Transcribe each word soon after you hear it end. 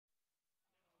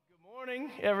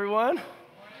Morning, everyone.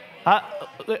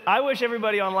 I wish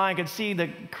everybody online could see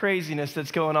the craziness that's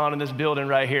going on in this building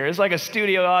right here. It's like a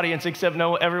studio audience, except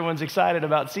everyone's excited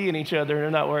about seeing each other and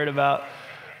they're not worried about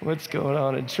what's going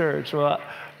on in church. Well,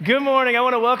 good morning. I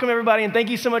want to welcome everybody and thank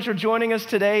you so much for joining us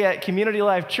today at Community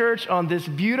Life Church on this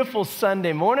beautiful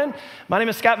Sunday morning. My name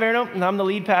is Scott Verno, and I'm the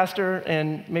lead pastor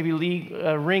and maybe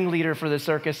ringleader for this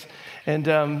circus. And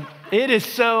it is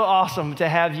so awesome to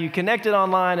have you connected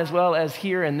online as well as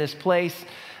here in this place.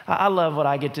 I love what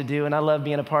I get to do, and I love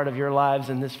being a part of your lives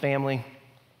and this family.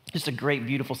 Just a great,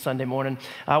 beautiful Sunday morning.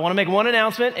 I want to make one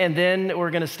announcement, and then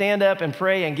we're going to stand up and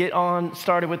pray and get on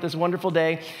started with this wonderful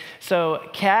day. So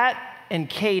Kat and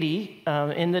Katie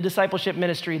in the discipleship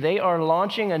ministry, they are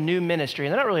launching a new ministry.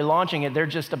 And they're not really launching it, they're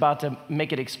just about to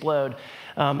make it explode.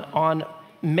 On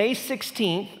May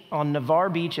 16th on Navarre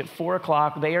Beach at 4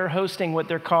 o'clock, they are hosting what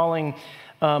they're calling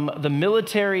the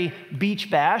Military Beach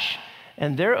Bash.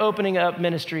 And they're opening up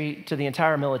ministry to the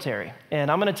entire military.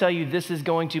 And I'm going to tell you, this is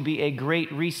going to be a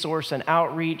great resource and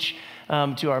outreach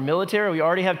to our military. We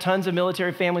already have tons of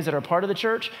military families that are part of the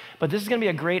church, but this is going to be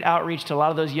a great outreach to a lot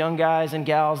of those young guys and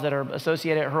gals that are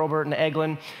associated at Hurlburt and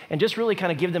Eglin, and just really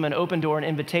kind of give them an open door and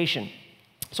invitation.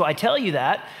 So I tell you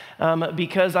that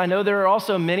because I know there are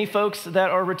also many folks that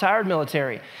are retired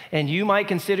military, and you might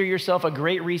consider yourself a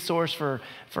great resource for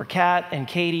Kat and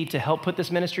Katie to help put this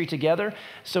ministry together.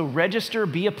 So register,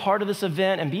 be a part of this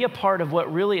event, and be a part of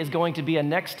what really is going to be a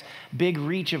next big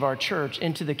reach of our church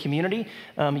into the community.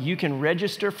 You can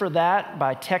register for that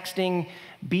by texting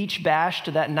Beach Bash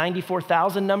to that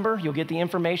 94,000 number. You'll get the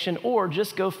information, or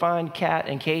just go find Kat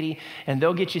and Katie, and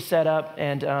they'll get you set up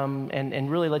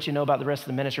and really let you know about the rest of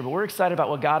the ministry. But we're excited about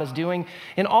what God is doing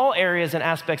in all areas and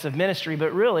aspects of ministry,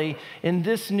 but really in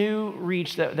this new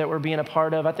reach that we're being a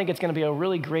part of. I think it's going to be a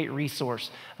really great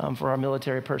resource for our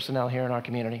military personnel here in our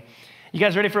community. You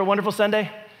guys ready for a wonderful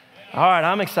Sunday? All right,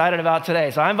 I'm excited about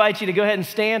today. So I invite you to go ahead and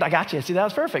stand. I got you. See, that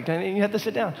was perfect. You have to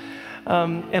sit down.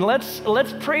 And let's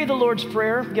pray the Lord's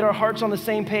Prayer, get our hearts on the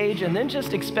same page, and then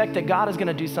just expect that God is going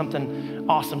to do something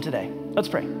awesome today. Let's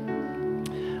pray.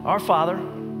 Our Father,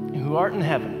 who art in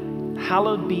heaven,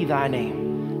 hallowed be thy name.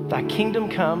 Thy kingdom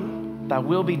come, thy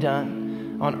will be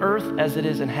done, on earth as it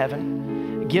is in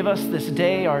heaven. Give us this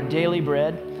day our daily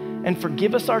bread, and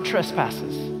forgive us our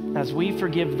trespasses, as we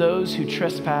forgive those who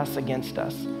trespass against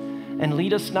us. And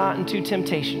lead us not into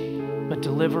temptation, but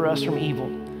deliver us from evil.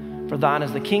 For thine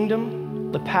is the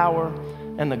kingdom, the power,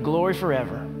 and the glory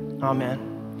forever.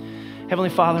 Amen. Heavenly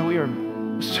Father, we are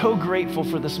so grateful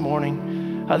for this morning.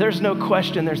 There's no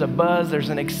question, there's a buzz, there's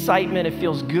an excitement. It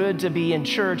feels good to be in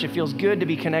church. It feels good to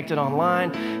be connected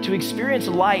online, to experience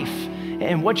life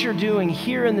and what you're doing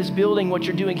here in this building, what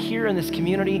you're doing here in this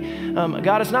community.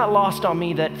 God, it's not lost on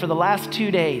me that for the last 2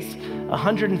 days,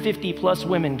 150 plus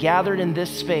women gathered in this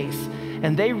space,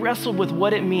 and they wrestled with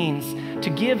what it means to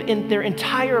give in their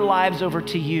entire lives over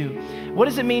to you. What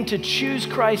does it mean to choose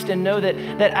Christ and know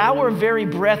that our very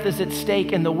breath is at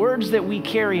stake, and the words that we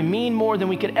carry mean more than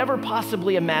we could ever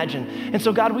possibly imagine? And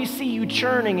so, God, we see you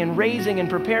churning and raising and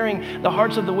preparing the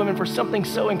hearts of the women for something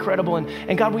so incredible.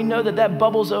 And God, we know that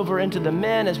bubbles over into the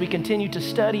men as we continue to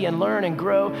study and learn and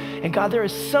grow. And God, there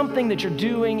is something that you're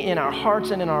doing in our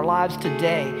hearts and in our lives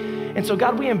today. And so,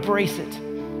 God, we embrace it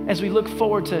as we look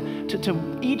forward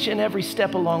to each and every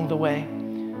step along the way.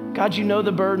 God, you know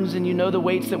the burdens and you know the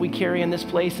weights that we carry in this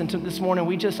place. And this morning,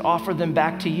 we just offer them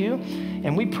back to you.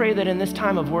 And we pray that in this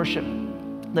time of worship,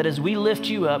 that as we lift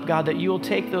you up, God, that you'll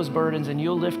take those burdens and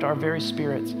you'll lift our very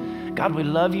spirits. God, we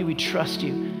love you, we trust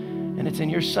you. And it's in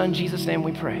your Son, Jesus' name,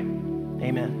 we pray.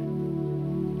 Amen.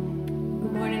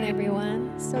 Good morning,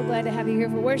 everyone. So glad to have you here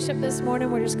for worship this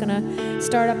morning. We're just going to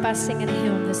start up by singing a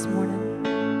hymn this morning.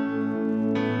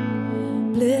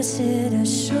 Blessed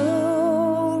assurance,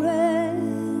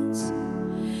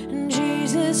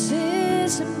 Jesus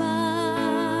is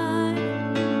mine.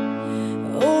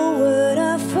 Oh, what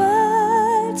a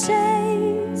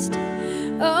foretaste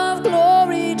of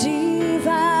glory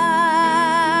divine.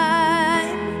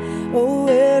 Oh,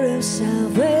 heir of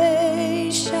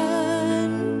salvation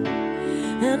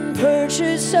and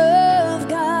purchase of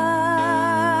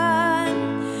God,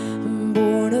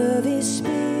 born of his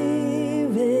Spirit,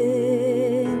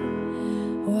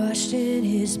 washed in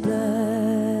his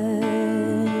blood,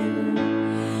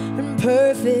 and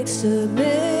perfect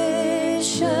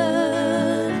submission,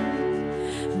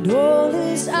 and all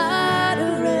is at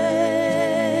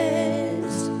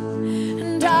rest,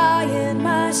 and I and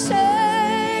my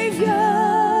Savior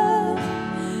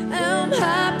am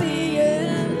happy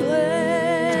and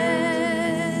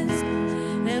blessed,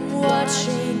 and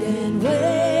watching and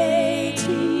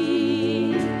waiting,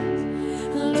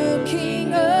 looking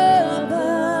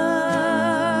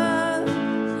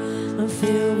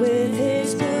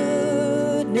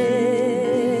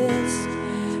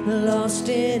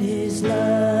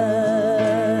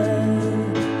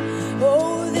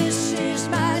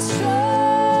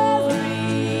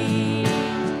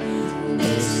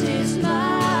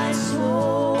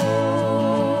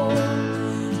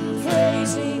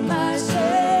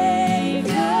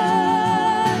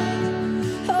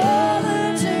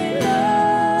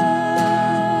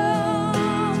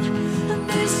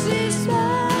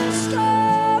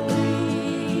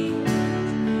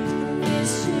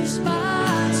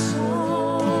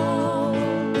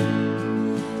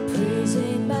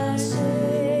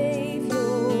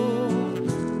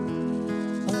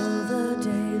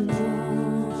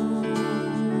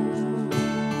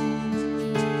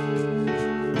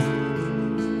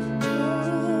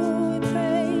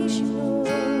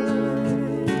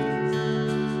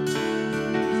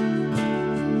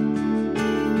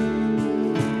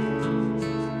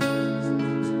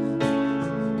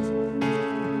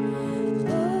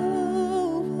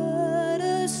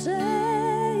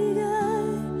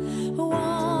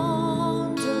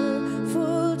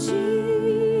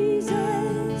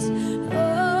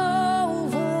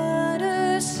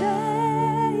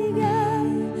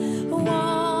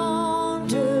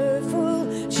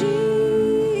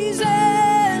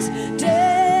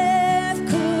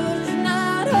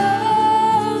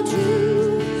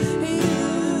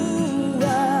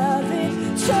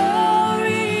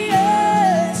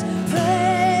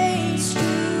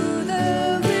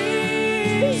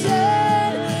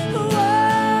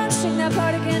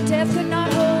and death could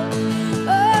not hold.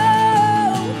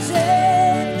 Oh,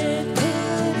 death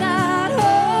could not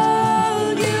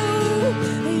hold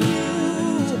you.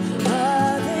 You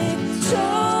are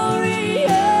victorious.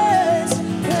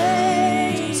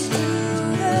 Praise to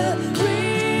the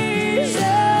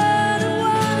risen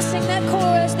one. Sing that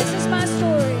chorus. This is my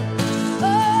story.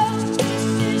 Oh, this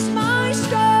is my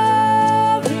story.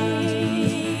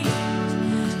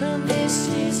 This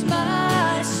is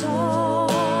my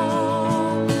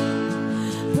song,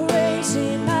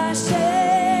 praising my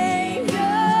Savior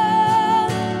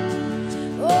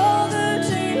all the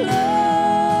day long.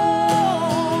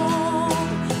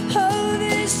 Oh,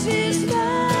 this is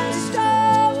my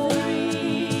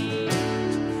story.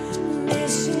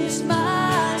 This is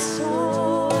my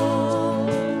song,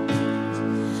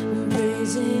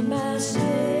 praising my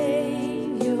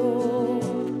Savior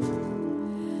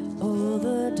all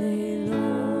the day long.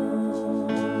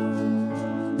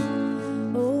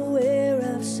 Oh, heir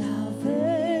of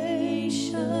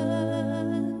salvation,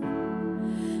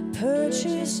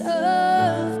 purchase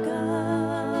of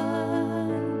God,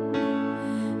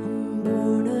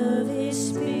 born of His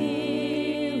Spirit,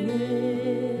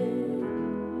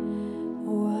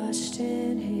 washed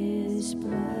in His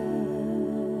blood.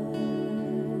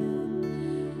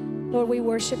 Lord, we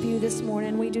worship you this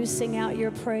morning. We do sing out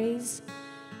your praise.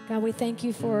 God, we thank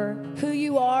you for who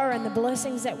you are and the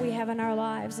blessings that we have in our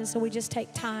lives. And so we just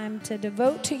take time to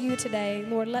devote to you today.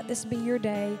 Lord, let this be your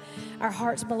day. Our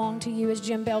hearts belong to you as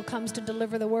Jim Bell comes to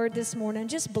deliver the word this morning.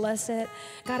 Just bless it.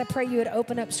 God, I pray you would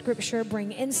open up scripture,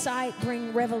 bring insight,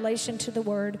 bring revelation to the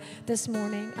word this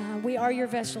morning. We are your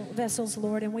vessels,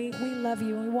 Lord, and we love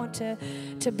you. And we want to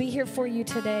be here for you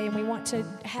today, and we want to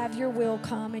have your will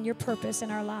come and your purpose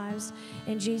in our lives.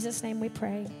 In Jesus' name we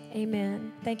pray.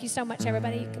 Amen. Thank you so much,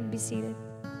 everybody. You can be seated.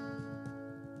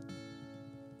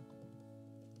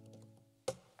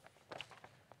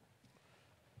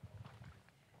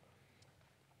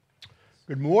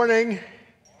 Good morning.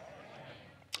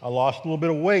 I lost a little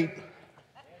bit of weight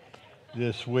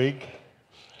this week,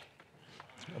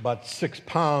 about 6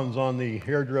 pounds on the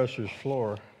hairdresser's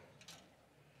floor,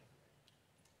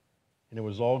 and it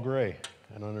was all gray.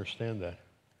 I don't understand that.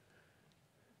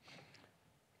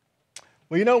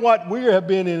 Well, you know what? We have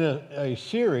been in a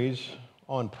series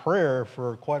on prayer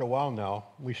for quite a while now.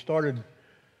 We started,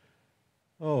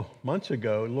 months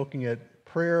ago, looking at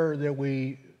prayer that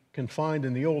we can find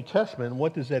in the Old Testament, and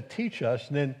what does that teach us?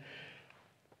 And then a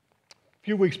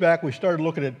few weeks back, we started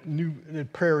looking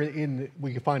at prayer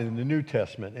we can find it in the New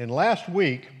Testament. And last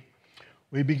week,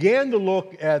 we began to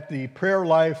look at the prayer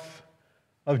life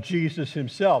of Jesus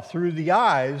himself through the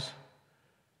eyes,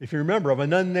 if you remember, of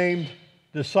an unnamed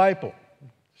disciple.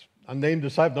 Unnamed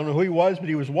disciple, don't know who he was, but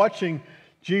he was watching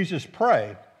Jesus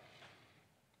pray.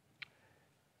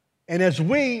 And as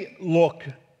we look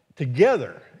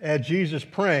together at Jesus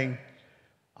praying,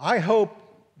 I hope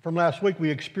from last week we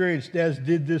experienced, as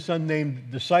did this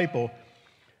unnamed disciple,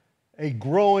 a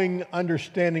growing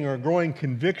understanding or a growing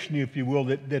conviction, if you will,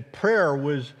 that prayer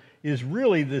is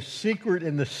really the secret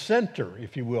and the center,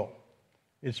 if you will.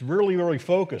 It's really, really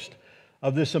focused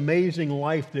of this amazing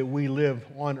life that we live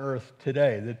on earth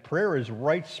today. That prayer is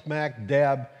right smack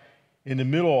dab in the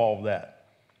middle of all of that.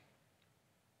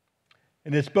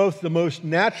 And it's both the most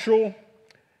natural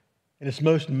and it's the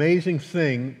most amazing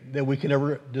thing that we can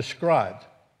ever describe.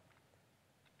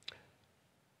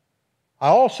 I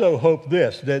also hope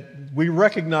that we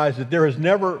recognize that there has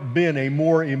never been a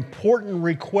more important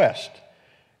request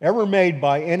ever made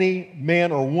by any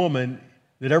man or woman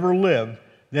that ever lived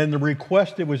than the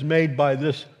request that was made by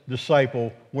this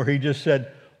disciple, where he just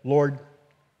said, Lord,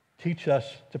 teach us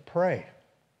to pray.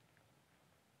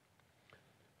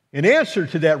 In answer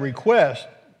to that request,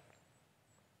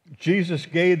 Jesus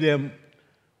gave them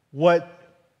what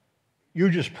you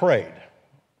just prayed,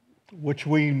 which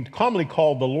we commonly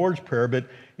call the Lord's Prayer, but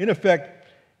in effect,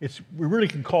 we really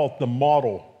can call it the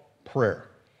model prayer.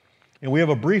 And we have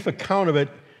a brief account of it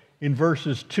in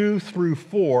verses 2 through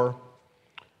 4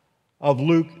 of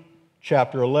Luke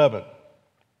chapter 11.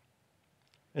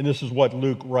 And this is what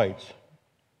Luke writes.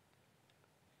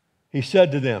 He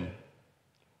said to them,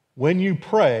 when you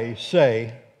pray,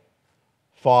 say,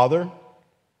 Father,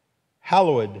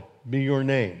 hallowed be your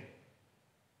name.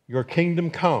 Your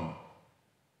kingdom come.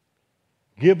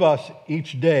 Give us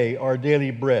each day our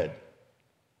daily bread.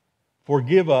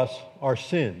 Forgive us our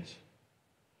sins,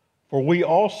 for we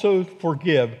also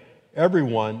forgive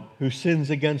everyone who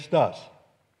sins against us.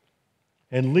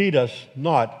 And lead us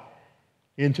not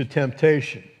into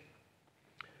temptation.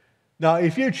 Now,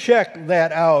 if you check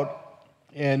that out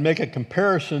and make a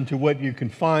comparison to what you can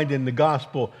find in the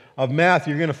Gospel of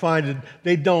Matthew, you're going to find that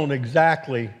they don't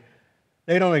exactly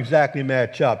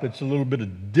match up. It's a little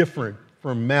bit different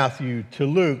from Matthew to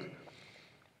Luke.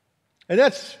 And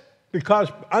that's because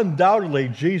undoubtedly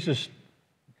Jesus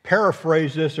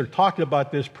paraphrased this or talked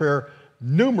about this prayer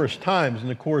numerous times in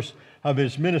the course of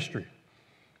his ministry.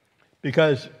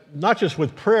 Because not just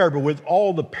with prayer, but with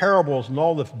all the parables and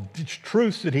all the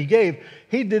truths that he gave,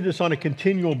 he did this on a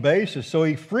continual basis. So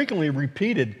he frequently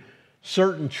repeated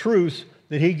certain truths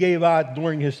that he gave out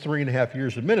during his 3.5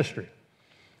 years of ministry.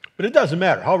 But it doesn't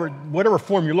matter. However, whatever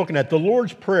form you're looking at, the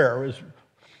Lord's Prayer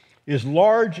is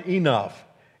large enough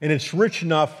and it's rich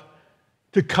enough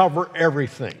to cover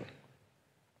everything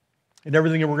and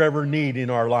everything that we'll ever need in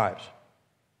our lives.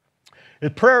 The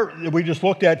prayer that we just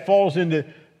looked at falls into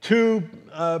two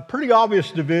pretty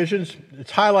obvious divisions.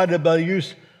 It's highlighted by the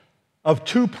use of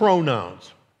two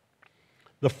pronouns.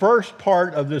 The first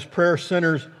part of this prayer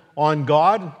centers on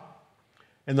God,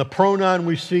 and the pronoun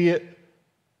we see it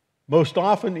most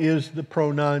often is the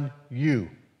pronoun you.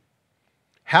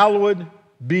 Hallowed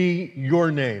be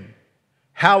your name.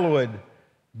 Hallowed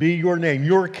be your name.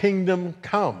 Your kingdom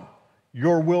come.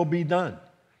 Your will be done.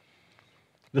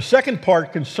 The second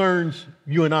part concerns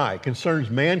you and I, concerns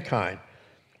mankind.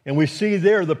 And we see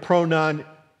there the pronoun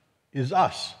is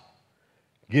us.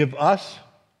 Give us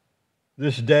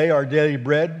this day our daily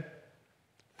bread.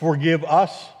 Forgive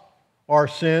us our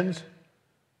sins.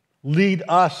 Lead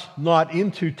us not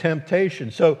into temptation.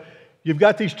 So you've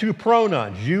got these two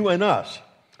pronouns, you and us.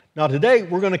 Now today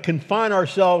we're going to confine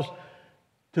ourselves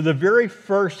to the very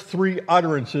first three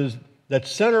utterances that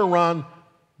center around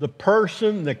the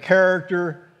person, the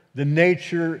character, the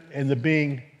nature, and the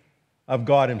being of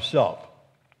God himself.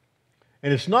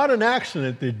 And it's not an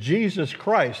accident that Jesus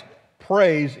Christ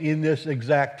prays in this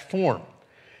exact form.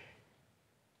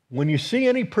 When you see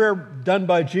any prayer done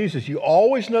by Jesus, you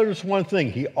always notice one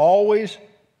thing. He always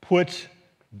puts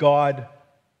God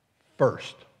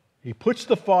first. He puts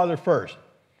the Father first.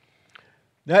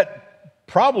 That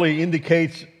probably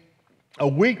indicates a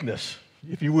weakness,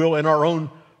 if you will, in our own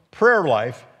prayer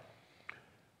life,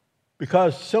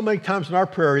 because so many times in our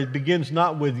prayer, it begins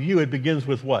not with you, it begins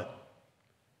with what?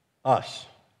 Us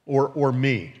or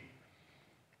me.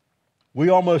 We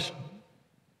almost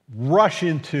rush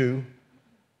into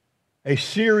a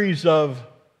series of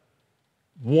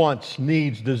wants,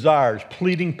 needs, desires,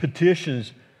 pleading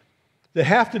petitions that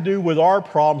have to do with our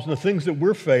problems and the things that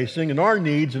we're facing and our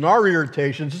needs and our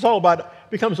irritations. It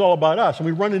becomes all about us. And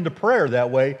we run into prayer that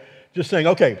way, just saying,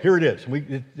 okay, here it is.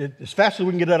 As fast as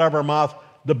we can get it out of our mouth,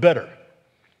 the better.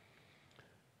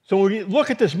 So when we look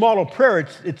at this model prayer,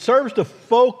 it serves to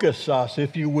focus us,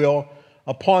 if you will,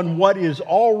 upon what is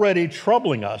already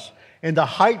troubling us and to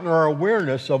heighten our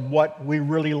awareness of what we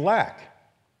really lack.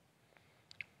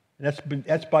 And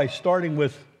that's by starting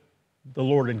with the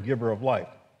Lord and giver of life.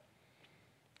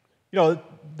 You know,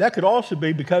 that could also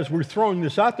be because we're throwing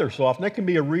this out there so often. That can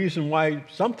be a reason why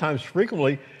sometimes,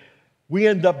 frequently, we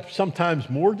end up sometimes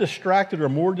more distracted or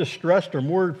more distressed or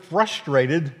more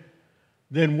frustrated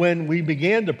than when we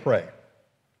began to pray.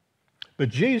 But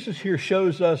Jesus here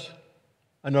shows us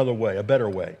another way, a better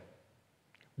way.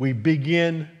 We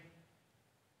begin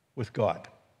with God.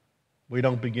 We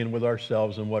don't begin with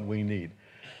ourselves and what we need.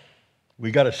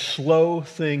 We got to slow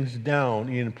things down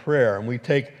in prayer, and we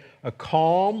take a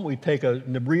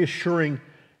reassuring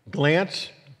glance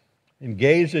and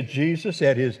gaze at Jesus,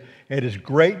 at his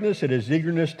greatness, at his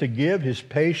eagerness to give, his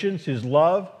patience, his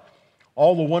love,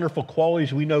 all the wonderful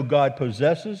qualities we know God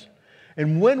possesses.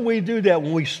 And when we do that,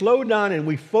 when we slow down and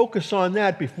we focus on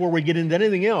that before we get into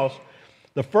anything else,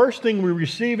 the first thing we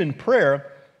receive in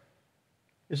prayer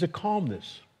is a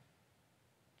calmness.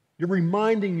 You're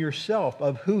reminding yourself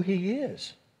of who he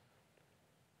is.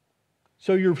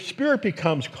 So your spirit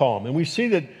becomes calm. And we see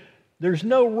that there's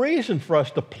no reason for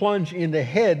us to plunge into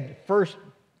head first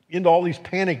into all these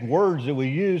panic words that we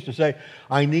use to say,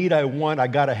 I need, I want, I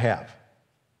got to have.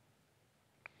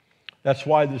 That's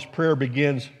why this prayer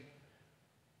begins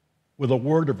with a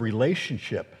word of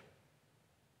relationship.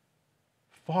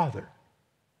 Father.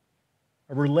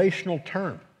 A relational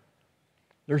term.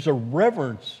 There's a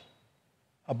reverence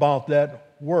about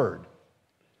that word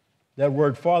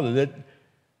Father, that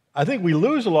I think we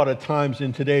lose a lot of times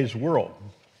in today's world.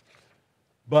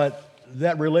 But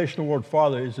that relational word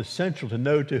Father is essential to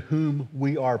know to whom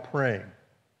we are praying.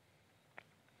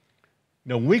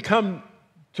 Now, when we come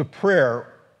to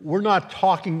prayer, we're not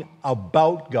talking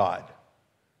about God.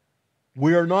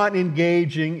 We are not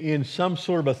engaging in some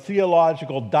sort of a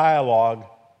theological dialogue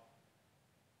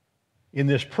in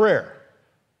this prayer.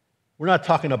 we're not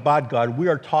talking about God, we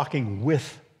are talking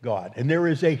with God. And there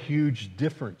is a huge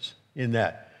difference in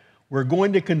that. We're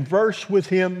going to converse with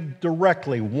Him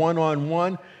directly,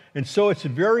 one-on-one. And so it's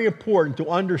very important to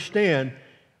understand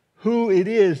who it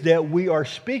is that we are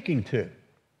speaking to.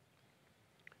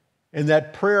 And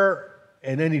that prayer,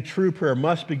 and any true prayer,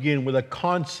 must begin with a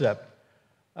concept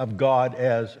of God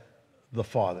as the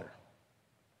Father.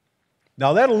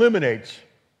 Now that eliminates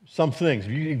some things.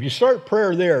 If you start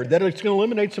prayer there, that it's going to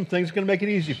eliminate some things, it's going to make it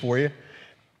easy for you.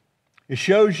 It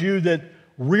shows you that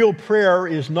real prayer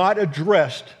is not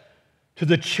addressed to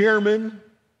the chairman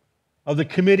of the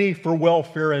Committee for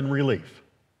Welfare and Relief.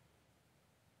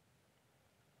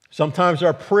 Sometimes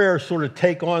our prayers sort of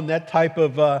take on that type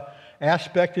of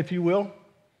aspect, if you will.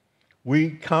 We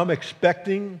come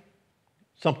expecting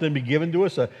something to be given to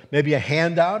us, maybe a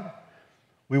handout.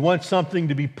 We want something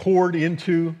to be poured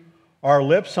into our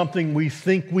lips, something we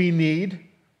think we need.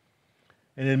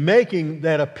 And in making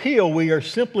that appeal, we are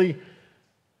simply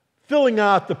filling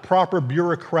out the proper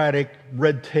bureaucratic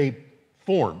red tape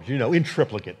forms, in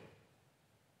triplicate,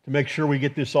 to make sure we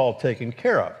get this all taken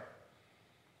care of.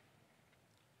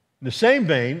 In the same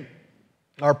vein,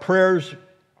 our prayers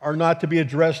are not to be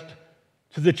addressed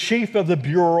to the chief of the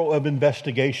Bureau of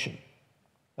Investigation.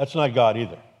 That's not God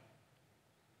either.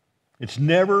 It's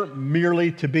never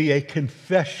merely to be a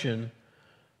confession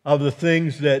of the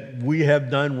things that we have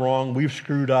done wrong, we've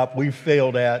screwed up, we've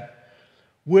failed at,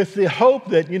 with the hope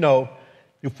that,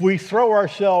 if we throw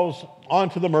ourselves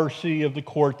onto the mercy of the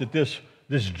court, that this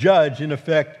judge, in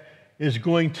effect, is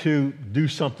going to do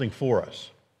something for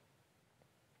us.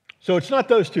 So it's not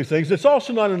those two things. It's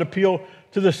also not an appeal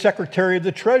to the Secretary of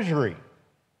the Treasury.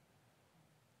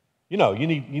 You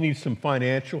need some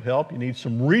financial help. You need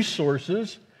some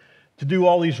resources to do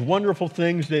all these wonderful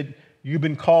things that you've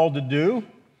been called to do.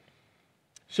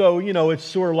 So, it's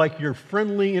sort of like your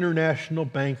friendly international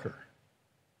banker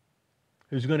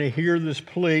who's going to hear this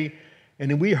plea,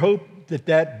 and we hope that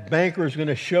that banker is going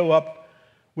to show up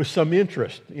with some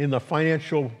interest in the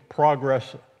financial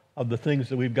progress of the things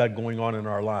that we've got going on in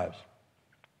our lives.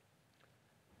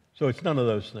 So it's none of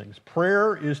those things.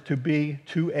 Prayer is to be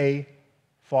to a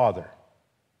father.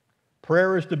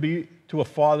 Prayer is to be to a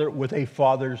father with a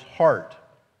father's heart,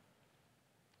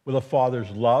 with a father's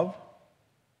love,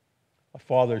 a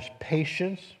father's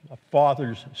patience, a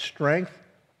father's strength.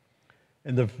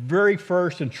 And the very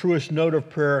first and truest note of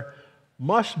prayer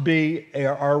must be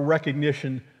our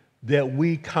recognition that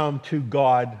we come to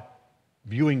God,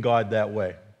 viewing God that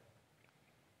way.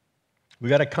 We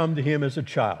got to come to Him as a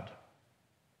child,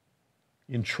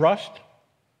 in trust,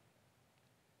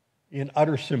 in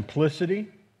utter simplicity,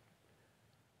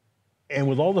 and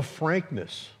with all the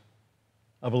frankness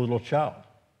of a little child.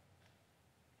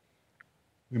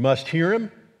 We must hear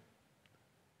Him,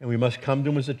 and we must come to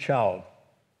Him as a child.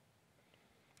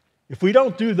 If we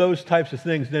don't do those types of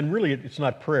things, then really it's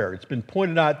not prayer. It's been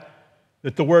pointed out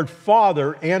that the word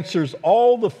Father answers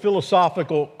all the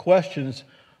philosophical questions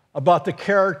about the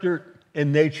character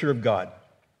and nature of God.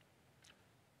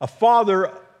 A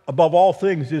father, above all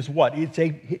things, is what?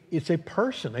 It's a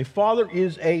person. A father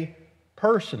is a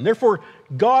person. Therefore,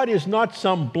 God is not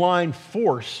some blind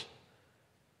force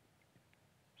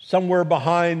somewhere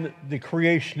behind the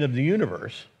creation of the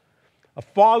universe. A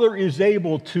father is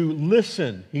able to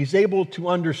listen. He's able to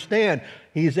understand.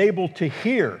 He's able to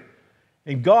hear.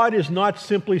 And God is not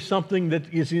simply something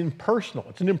that is impersonal.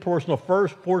 It's an impersonal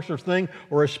force or thing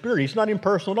or a spirit. He's not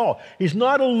impersonal at all. He's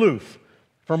not aloof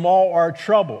from all our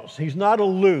troubles. He's not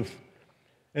aloof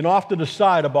and off to the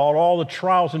side about all the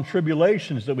trials and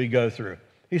tribulations that we go through.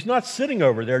 He's not sitting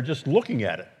over there just looking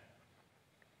at it.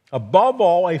 Above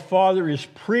all, a father is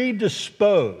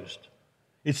predisposed.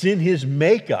 It's in his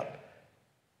makeup.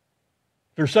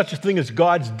 If there's such a thing as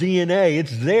God's DNA,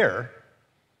 it's there.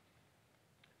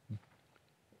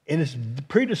 And it's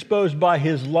predisposed by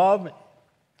His love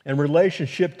and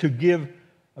relationship to give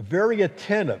a very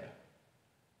attentive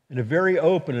and a very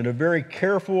open and a very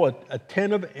careful,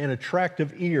 attentive and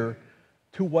attractive ear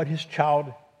to what His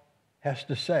child has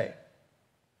to say.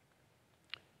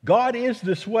 God is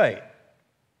this way.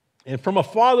 And from a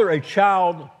father, a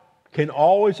child can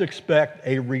always expect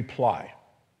a reply.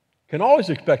 Can always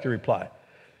expect a reply.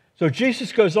 So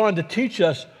Jesus goes on to teach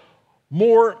us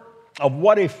more of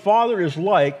what a father is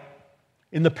like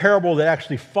in the parable that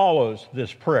actually follows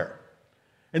this prayer.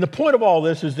 And the point of all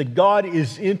this is that God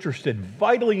is interested,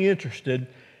 vitally interested,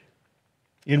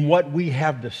 in what we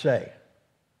have to say.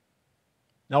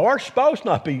 Now, our spouse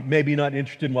maybe not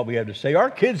interested in what we have to say.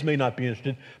 Our kids may not be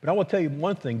interested. But I want to tell you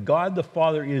one thing. God the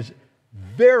Father is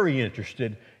very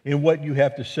interested in what you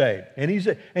have to say. And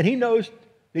He knows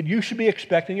that you should be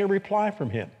expecting a reply from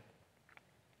him.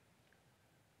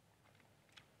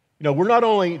 You know, we're not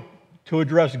only to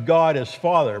address God as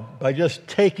Father by just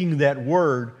taking that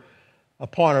word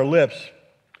upon our lips,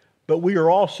 but we are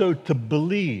also to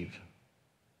believe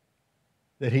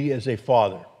that he is a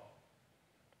Father.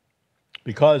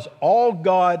 Because all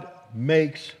God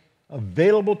makes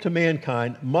available to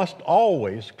mankind must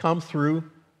always come through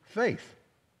faith.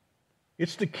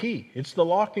 It's the key. It's the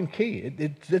lock and key.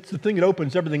 It's the thing that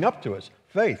opens everything up to us,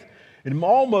 faith. It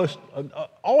almost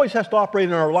always has to operate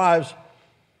in our lives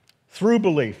through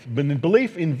belief. But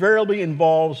belief invariably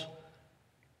involves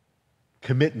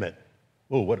commitment.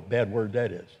 Oh, what a bad word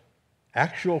that is.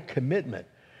 Actual commitment.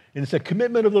 And it's a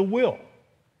commitment of the will.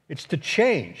 It's to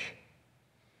change.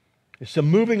 It's the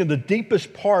moving of the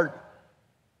deepest part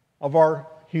of our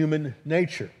human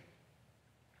nature.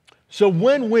 So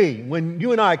when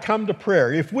you and I come to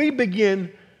prayer, if we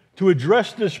begin to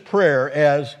address this prayer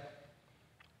as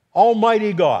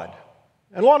Almighty God,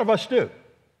 and a lot of us do,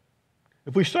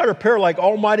 if we start a prayer like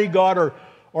Almighty God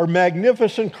or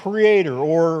Magnificent Creator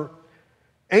or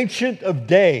Ancient of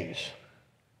Days,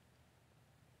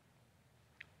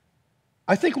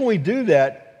 I think when we do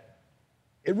that,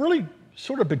 it really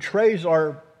sort of betrays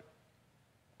our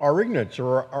ignorance,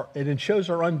 and it shows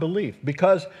our unbelief,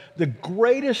 because the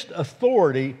greatest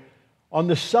authority on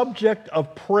the subject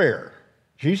of prayer,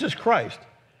 Jesus Christ,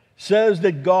 says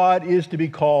that God is to be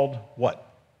called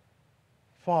what?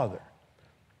 Father.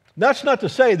 That's not to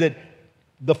say that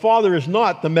the Father is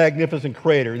not the magnificent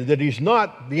creator, that he's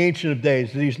not the Ancient of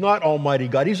Days, that he's not Almighty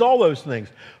God. He's all those things.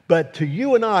 But to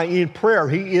you and I in prayer,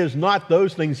 he is not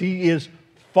those things. He is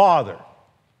Father.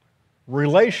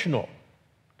 Relational.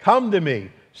 Come to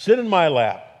me. Sit in my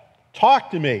lap.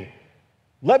 Talk to me.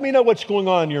 Let me know what's going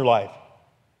on in your life.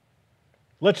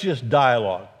 Let's just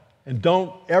dialogue. And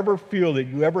don't ever feel that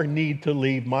you ever need to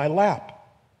leave my lap.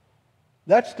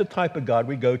 That's the type of God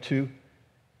we go to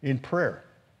in prayer.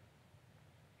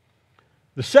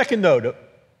 The second note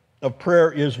of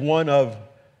prayer is one of,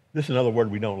 this is another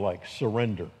word we don't like,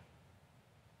 surrender.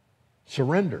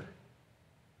 Surrender.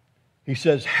 He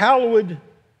says, hallowed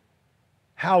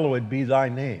be thy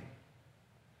name.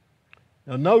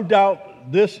 Now, no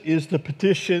doubt this is the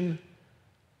petition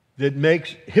that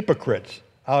makes hypocrites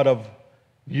out of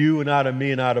you and out of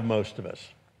me and out of most of us.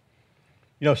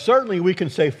 You know, certainly we can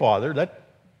say Father, that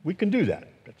we can do that.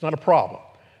 That's not a problem.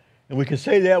 And we can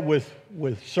say that with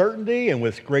certainty and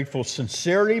with grateful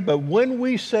sincerity, but when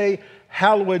we say,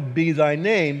 hallowed be thy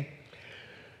name,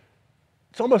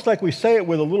 it's almost like we say it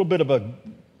with a little bit of a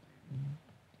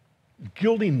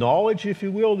guilty knowledge, if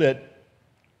you will, that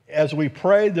as we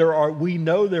pray, we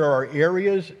know there are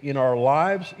areas in our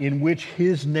lives in which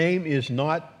his name is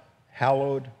not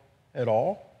hallowed at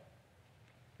all.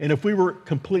 And if we were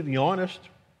completely honest,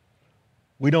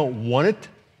 we don't want it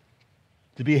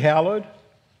to be hallowed.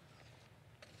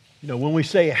 You know, when we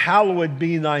say, hallowed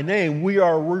be thy name, we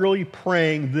are really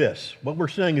praying this. What we're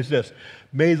saying is this: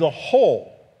 may the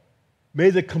whole,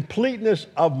 may the completeness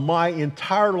of my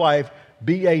entire life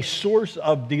be a source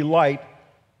of delight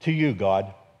to you,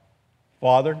 God,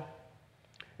 Father.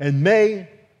 And may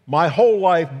my whole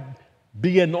life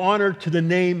be an honor to the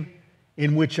name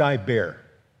in which I bear,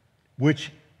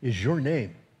 which is your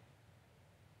name.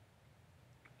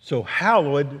 So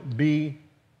hallowed be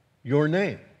your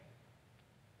name.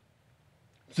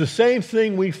 It's the same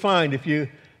thing we find if you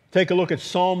take a look at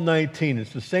Psalm 19.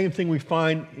 It's the same thing we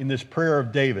find in this prayer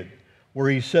of David, where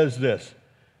he says this: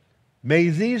 may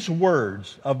these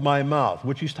words of my mouth,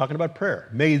 which he's talking about prayer,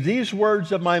 may these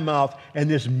words of my mouth and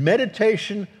this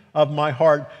meditation of my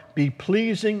heart be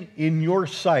pleasing in your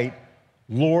sight,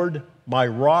 Lord, my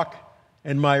rock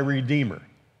and my redeemer.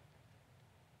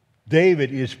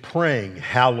 David is praying,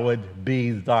 hallowed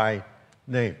be thy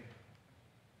name.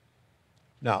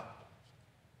 Now,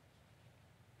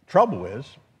 trouble is,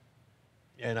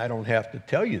 and I don't have to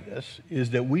tell you this,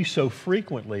 is that we so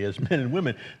frequently as men and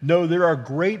women know there are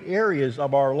great areas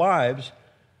of our lives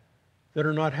that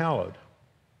are not hallowed.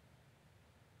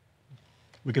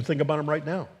 We can think about them right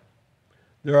now.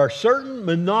 There are certain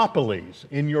monopolies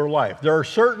in your life. There are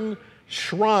certain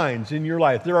shrines in your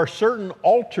life. There are certain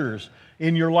altars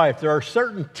in your life. There are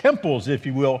certain temples, if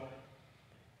you will,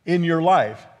 in your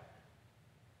life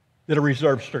that are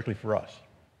reserved strictly for us,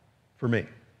 for me.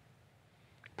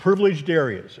 Privileged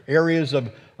areas, areas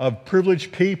of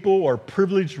privileged people or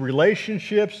privileged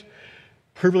relationships,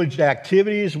 privileged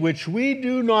activities which we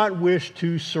do not wish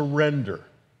to surrender.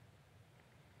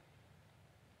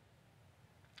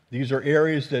 These are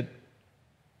areas that,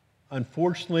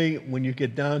 unfortunately, when you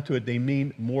get down to it, they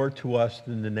mean more to us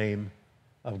than the name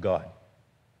of God.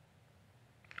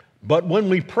 But when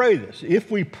we pray this,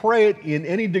 if we pray it in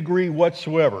any degree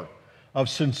whatsoever of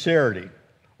sincerity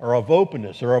or of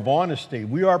openness or of honesty,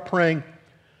 we are praying,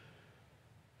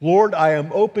 Lord, I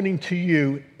am opening to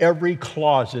you every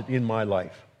closet in my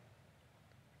life.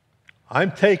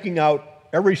 I'm taking out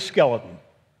every skeleton,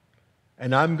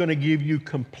 and I'm going to give you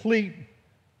complete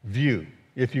view,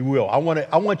 if you will. I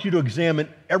want you to examine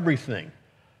everything.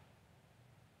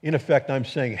 In effect, I'm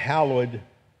saying, hallowed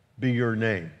be your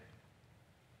name.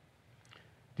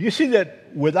 Do you see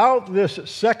that without this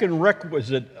second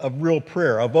requisite of real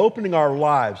prayer, of opening our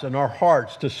lives and our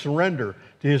hearts to surrender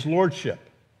to His Lordship,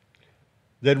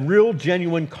 that real,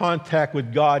 genuine contact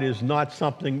with God is not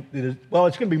something that is, well,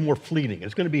 it's going to be more fleeting.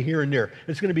 It's going to be here and there.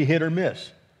 It's going to be hit or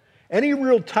miss. Any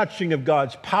real touching of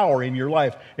God's power in your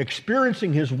life,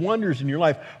 experiencing His wonders in your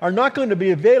life, are not going to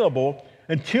be available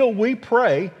until we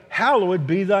pray, hallowed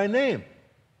be thy name.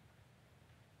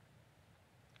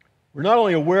 We're not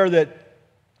only aware that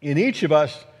in each of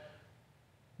us,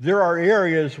 there are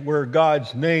areas where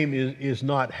God's name is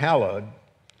not hallowed,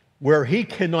 where He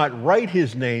cannot write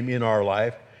His name in our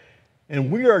life, and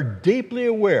we are deeply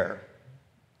aware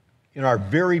in our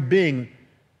very being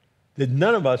that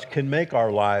none of us can make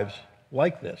our lives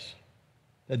like this.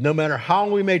 That no matter how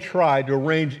we may try to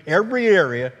arrange every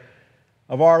area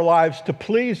of our lives to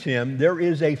please Him, there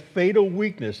is a fatal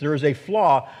weakness, there is a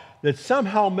flaw that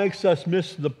somehow makes us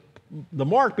miss the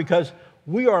mark because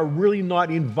we are really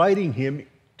not inviting Him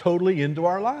totally into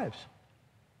our lives.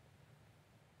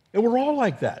 And we're all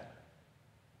like that.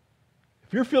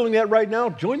 If you're feeling that right now,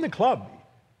 join the club.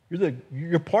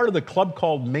 You're part of the club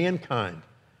called mankind,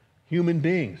 human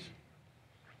beings.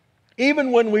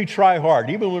 Even when we try hard,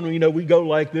 even when we go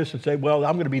like this and say, well,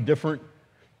 I'm going to be different,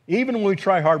 even when we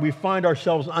try hard, we find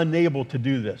ourselves unable to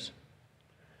do this.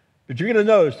 But you're going to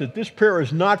notice that this prayer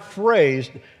is not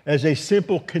phrased as a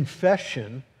simple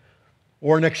confession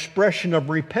or an expression of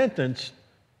repentance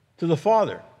to the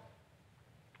Father.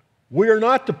 We are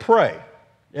not to pray,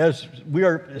 as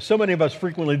so many of us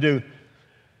frequently do,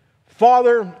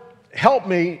 Father, help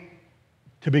me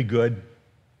to be good.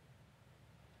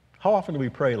 How often do we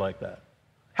pray like that?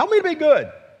 Help me to be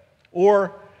good.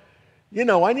 Or,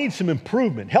 I need some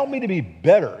improvement. Help me to be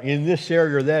better in this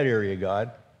area or that area,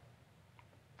 God.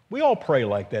 We all pray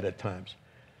like that at times.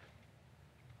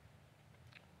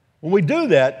 When we do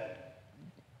that,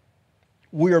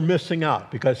 we are missing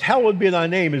out because hallowed be thy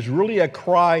name is really a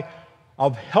cry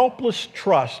of helpless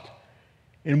trust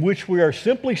in which we are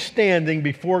simply standing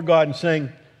before God and saying,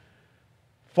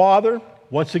 Father,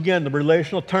 once again, the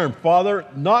relational term, Father,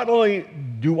 not only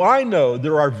do I know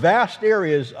there are vast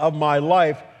areas of my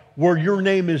life where your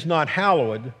name is not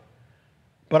hallowed,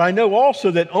 but I know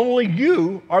also that only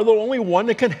you are the only one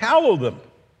that can hallow them.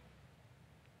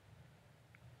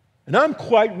 And I'm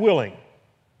quite willing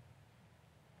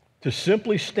to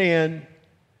simply stand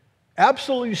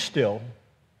absolutely still,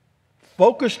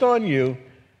 focused on you,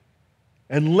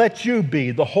 and let you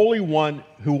be the Holy One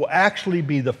who will actually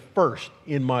be the first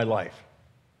in my life.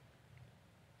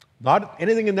 Not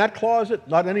anything in that closet,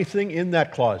 not anything in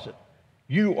that closet.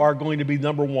 You are going to be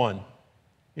number one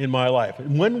in my life.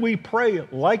 And when we pray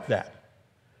like that,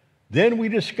 then we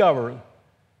discover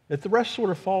that the rest sort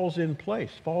of falls in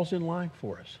place, falls in line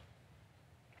for us.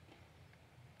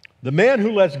 The man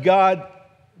who lets God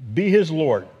be his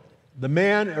Lord, the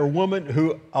man or woman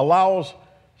who allows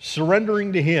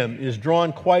surrendering to Him is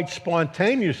drawn quite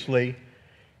spontaneously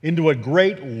into a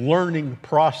great learning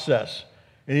process.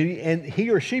 And he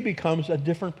or she becomes a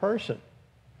different person.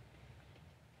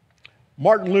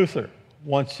 Martin Luther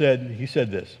once said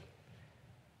this,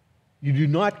 you do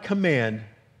not command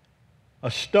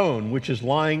a stone which is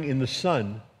lying in the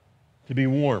sun to be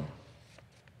warm.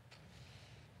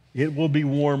 It will be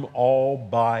warm all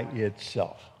by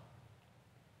itself.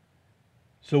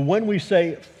 So when we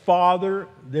say, Father,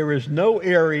 there is no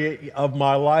area of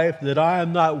my life that I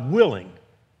am not willing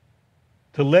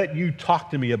to let you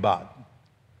talk to me about.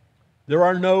 There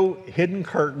are no hidden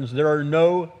curtains. There are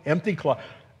no empty closets.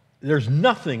 There's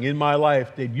nothing in my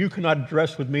life that you cannot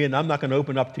address with me and I'm not going to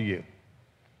open up to you.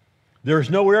 There's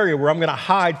no area where I'm going to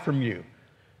hide from you.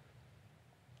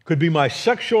 Could be my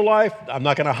sexual life, I'm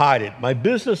not going to hide it. My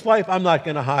business life, I'm not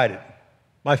going to hide it.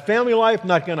 My family life,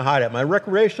 not going to hide it. My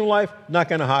recreational life, not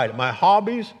going to hide it. My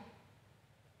hobbies,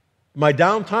 my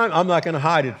downtime, I'm not going to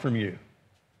hide it from you.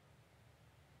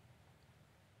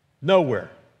 Nowhere.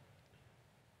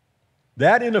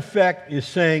 That, in effect, is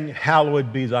saying,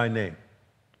 hallowed be thy name.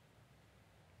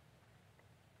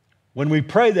 When we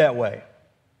pray that way,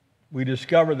 we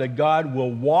discover that God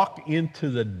will walk into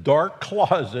the dark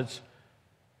closets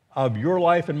of your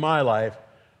life and my life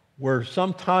where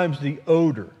sometimes the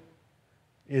odor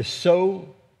is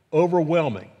so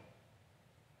overwhelming,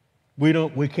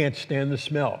 we can't stand the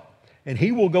smell. And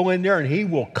he will go in there and he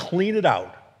will clean it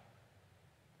out.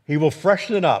 He will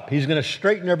freshen it up. He's going to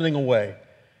straighten everything away.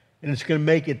 And it's going to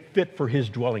make it fit for his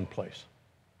dwelling place.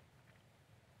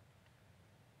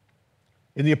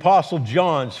 In the Apostle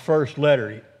John's first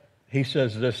letter, he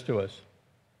says this to us.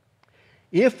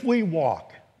 If we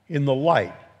walk in the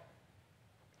light,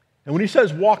 and when he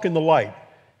says walk in the light,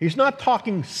 he's not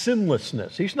talking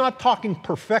sinlessness. He's not talking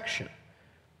perfection.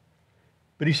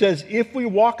 But he says if we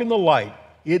walk in the light,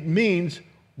 it means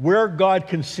where God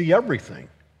can see everything.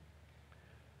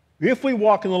 If we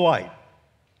walk in the light,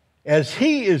 as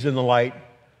he is in the light,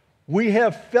 we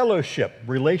have fellowship,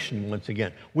 relation once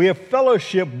again. We have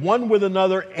fellowship one with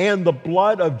another, and the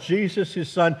blood of Jesus, his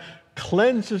son,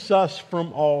 cleanses us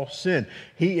from all sin.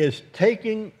 He is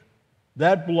taking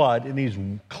that blood and he's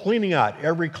cleaning out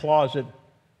every closet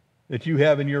that you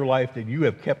have in your life that you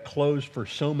have kept closed for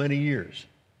so many years.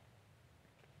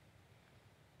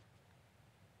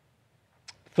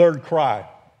 Third cry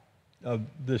of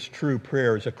this true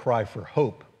prayer is a cry for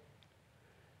hope.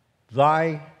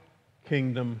 Thy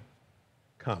kingdom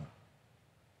come.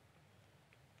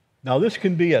 Now, this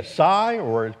can be a sigh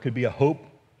or it could be a hope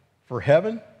for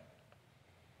heaven.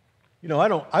 You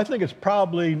know, I think it's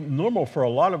probably normal for a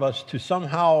lot of us to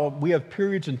somehow, we have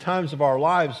periods and times of our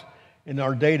lives in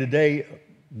our day-to-day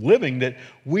living that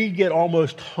we get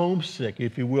almost homesick,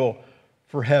 if you will,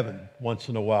 for heaven once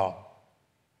in a while.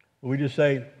 We just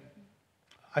say,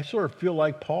 I sort of feel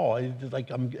like Paul.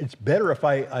 It's better if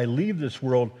I leave this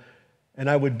world and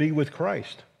I would be with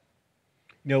Christ.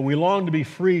 You know, we long to be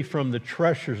free from the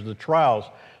treasures, the trials.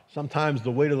 Sometimes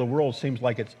the weight of the world seems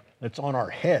like it's on our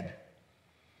head.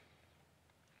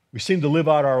 We seem to live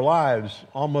out our lives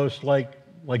almost like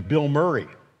Bill Murray.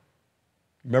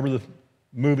 Remember the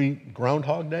movie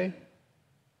Groundhog Day?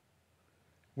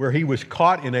 Where he was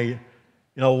caught in a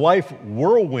life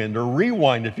whirlwind or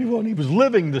rewind, if you will, and he was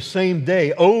living the same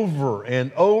day over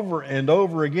and over and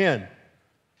over again.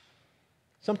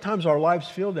 Sometimes our lives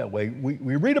feel that way.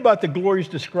 We read about the glories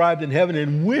described in heaven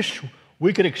and wish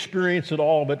we could experience it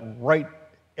all, but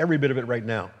every bit of it right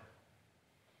now.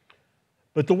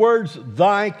 But the words,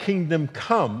 thy kingdom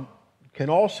come, can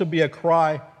also be a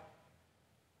cry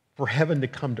for heaven to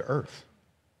come to earth.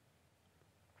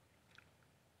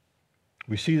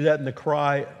 We see that in the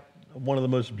cry of one of the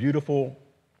most beautiful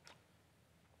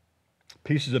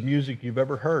pieces of music you've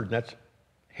ever heard, and that's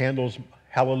Handel's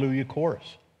Hallelujah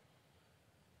Chorus.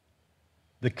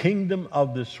 The kingdom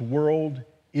of this world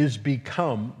is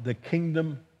become the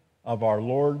kingdom of our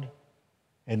Lord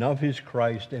and of his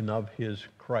Christ and of his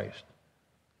Christ.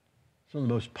 It's one of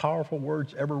the most powerful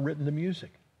words ever written to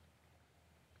music.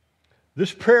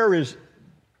 This prayer is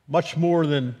much more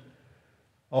than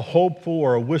a hopeful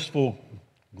or a wistful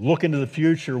look into the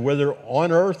future, whether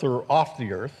on earth or off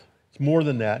the earth. It's more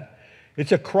than that.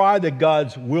 It's a cry that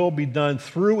God's will be done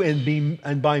through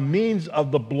and by means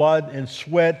of the blood and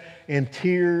sweat and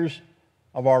tears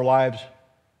of our lives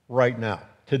right now,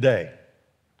 today.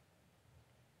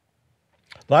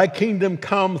 Thy kingdom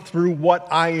come through what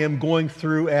I am going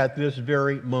through at this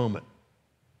very moment.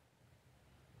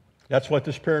 That's what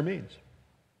this prayer means.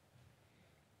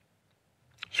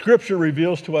 Scripture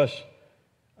reveals to us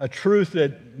a truth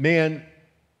that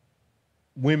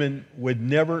women would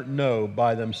never know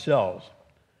by themselves.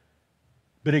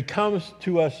 But it comes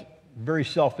to us very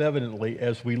self-evidently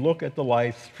as we look at the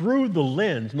life through the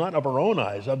lens, not of our own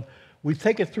eyes. We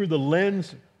take it through the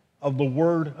lens of the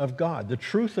Word of God, the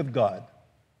truth of God.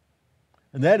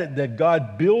 And that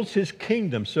God builds his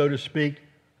kingdom, so to speak,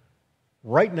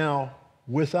 right now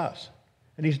with us.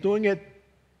 And he's doing it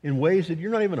in ways that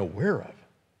you're not even aware of.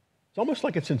 It's almost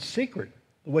like it's in secret,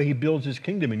 the way he builds his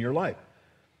kingdom in your life.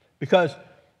 Because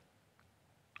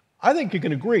I think you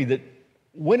can agree that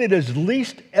when it is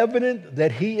least evident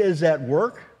that he is at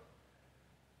work,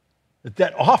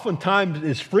 that oftentimes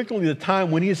is frequently the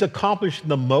time when he's accomplished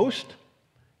the most,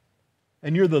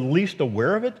 and you're the least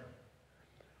aware of it.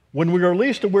 When we are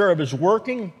least aware of his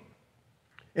working,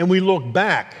 and we look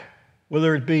back,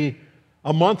 whether it be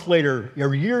a month later,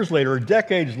 or years later, or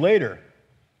decades later,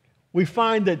 we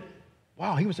find that,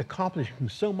 wow, he was accomplishing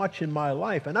so much in my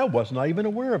life, and I was not even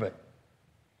aware of it.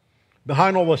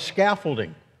 Behind all the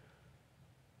scaffolding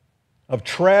of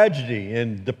tragedy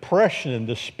and depression and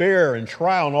despair and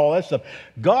trial and all that stuff,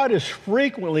 God is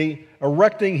frequently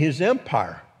erecting his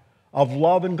empire of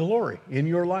love and glory in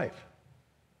your life.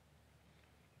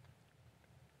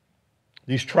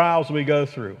 These trials we go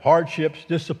through, hardships,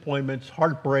 disappointments,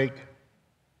 heartbreak,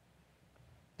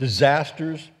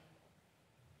 disasters,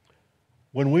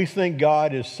 When we think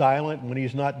God is silent, when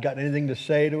He's not got anything to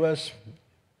say to us,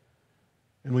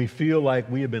 and we feel like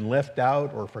we have been left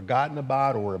out or forgotten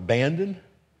about or abandoned,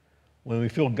 when we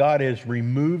feel God has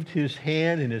removed His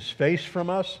hand and His face from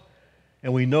us,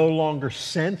 and we no longer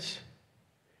sense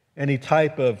any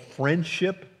type of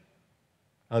friendship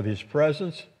of His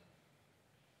presence,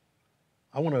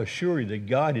 I want to assure you that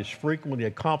God is frequently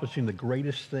accomplishing the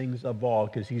greatest things of all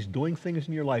because He's doing things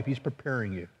in your life. He's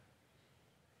preparing you.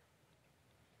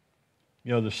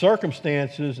 You know, the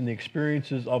circumstances and the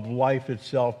experiences of life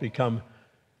itself become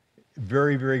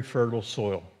very, very fertile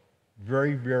soil,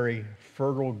 very, very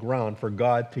fertile ground for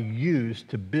God to use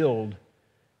to build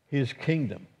His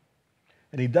kingdom.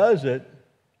 And He does it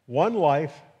one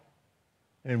life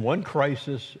and one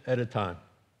crisis at a time.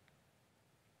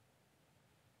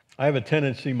 I have a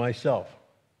tendency myself,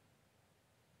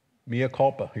 mea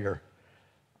culpa here,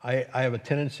 I have a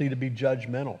tendency to be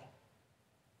judgmental.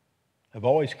 I've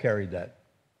always carried that.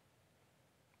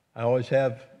 I always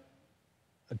have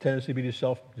a tendency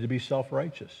to be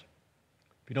self-righteous.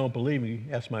 If you don't believe me,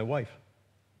 ask my wife.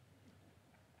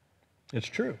 It's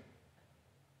true.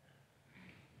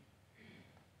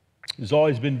 It's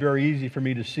always been very easy for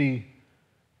me to see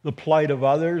the plight of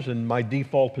others, and my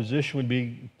default position would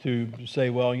be to say,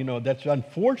 well, you know, that's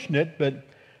unfortunate, but,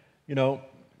 you know,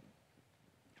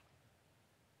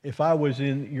 if I was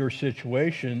in your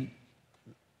situation,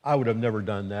 I would have never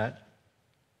done that.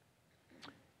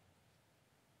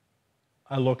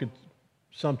 I look at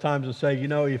sometimes and say, you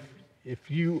know, if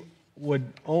you would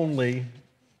only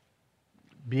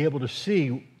be able to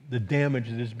see the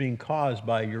damage that is being caused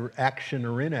by your action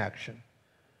or inaction,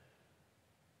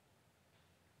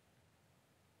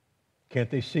 can't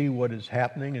they see what is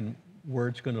happening and where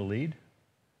it's going to lead?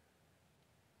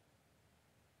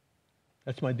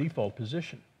 That's my default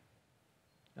position.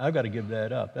 I've got to give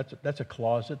that up. That's a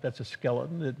closet. That's a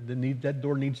skeleton. That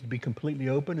door needs to be completely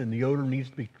open, and the odor needs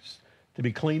to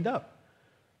be cleaned up.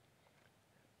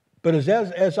 But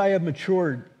as I have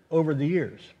matured over the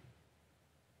years,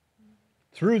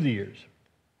 through the years,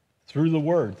 through the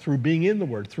Word, through being in the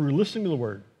Word, through listening to the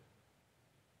Word,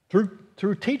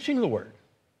 through teaching the Word,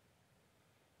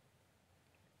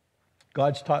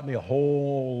 God's taught me a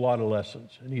whole lot of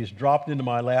lessons, and He's dropped into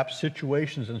my lap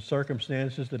situations and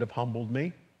circumstances that have humbled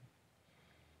me,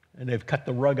 and they've cut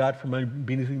the rug out from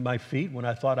beneath my feet when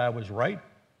I thought I was right.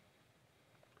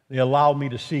 They allowed me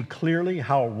to see clearly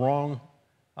how wrong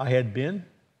I had been.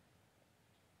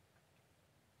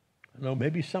 I know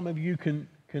maybe some of you can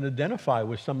identify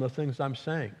with some of the things I'm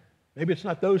saying. Maybe it's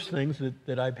not those things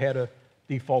that I've had a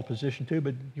default position to,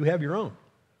 but you have your own.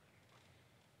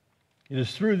 It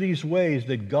is through these ways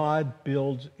that God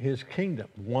builds His kingdom,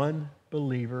 one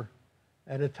believer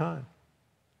at a time.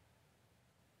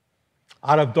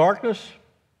 Out of darkness,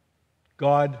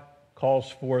 God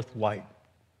calls forth light.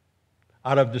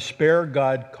 Out of despair,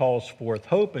 God calls forth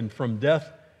hope, and from death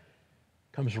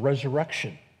comes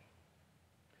resurrection.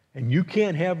 And you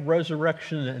can't have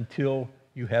resurrection until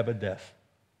you have a death.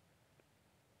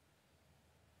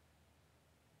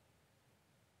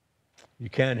 You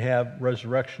can't have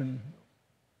resurrection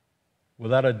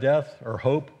without a death or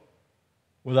hope,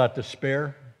 without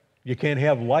despair. You can't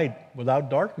have light without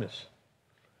darkness.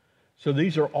 So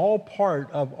these are all part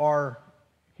of our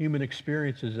human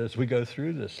experiences as we go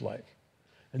through this life.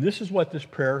 And this is what this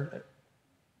prayer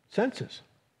senses.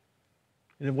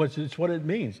 And it's what it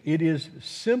means. It is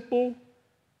simple,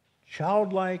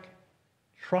 childlike,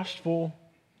 trustful,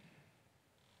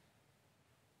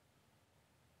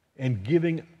 and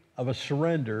giving of a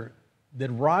surrender that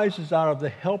rises out of the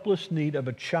helpless need of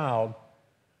a child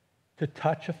to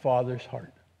touch a father's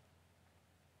heart.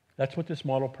 That's what this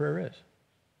model prayer is.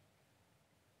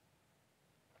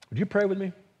 Would you pray with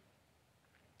me?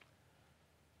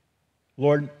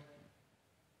 Lord,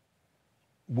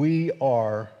 we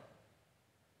are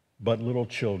but little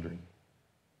children.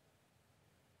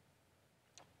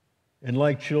 And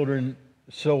like children,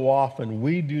 so often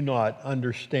we do not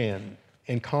understand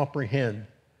and comprehend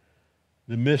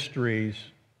the mysteries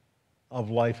of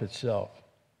life itself.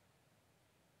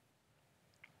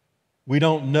 We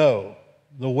don't know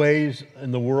the ways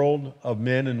in the world of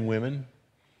men and women,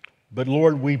 but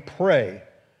Lord, we pray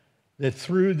that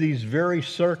through these very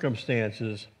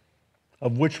circumstances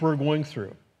of which we're going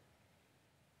through,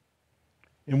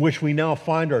 in which we now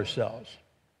find ourselves,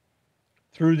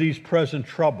 through these present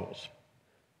troubles,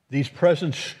 these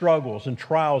present struggles and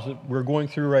trials that we're going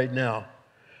through right now,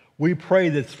 we pray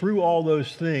that through all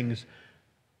those things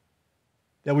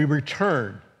that we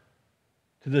return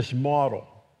to this model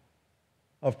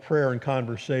of prayer and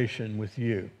conversation with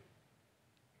you.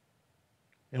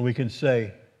 And we can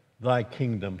say, thy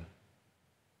kingdom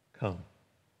come.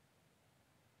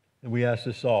 And we ask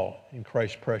this all in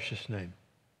Christ's precious name.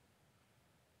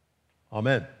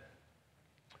 Amen.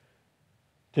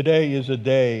 Today is a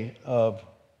day of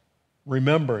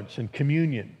remembrance and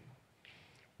communion,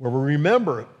 where we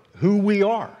remember who we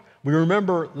are. We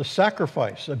remember the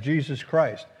sacrifice of Jesus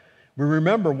Christ. We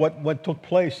remember what took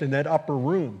place in that upper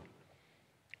room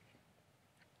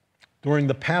during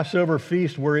the Passover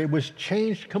feast, where it was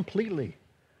changed completely,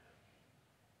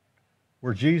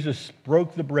 where Jesus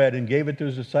broke the bread and gave it to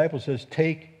his disciples, says,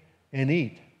 "Take and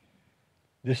eat.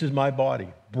 This is my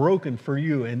body, broken for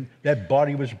you." And that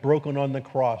body was broken on the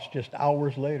cross just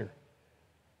hours later.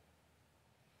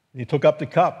 And he took up the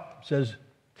cup, says,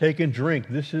 "Take and drink.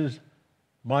 This is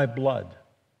my blood.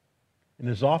 And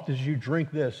as often as you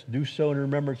drink this, do so in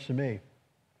remembrance to me."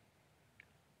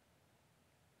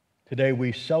 Today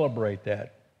we celebrate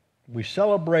that. We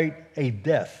celebrate a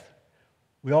death.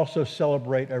 We also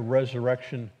celebrate a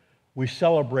resurrection. We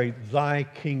celebrate thy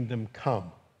kingdom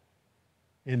come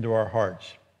into our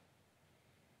hearts.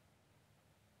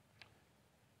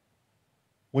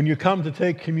 When you come to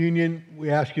take communion, we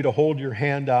ask you to hold your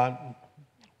hand out.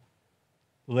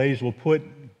 The ladies will put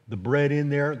the bread in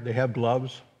there. They have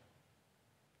gloves.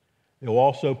 They'll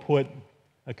also put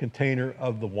a container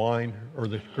of the wine or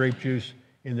the grape juice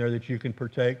in there that you can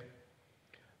partake.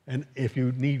 And if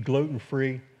you need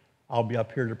gluten-free, I'll be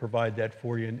up here to provide that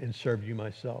for you and serve you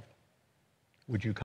myself. Would you come?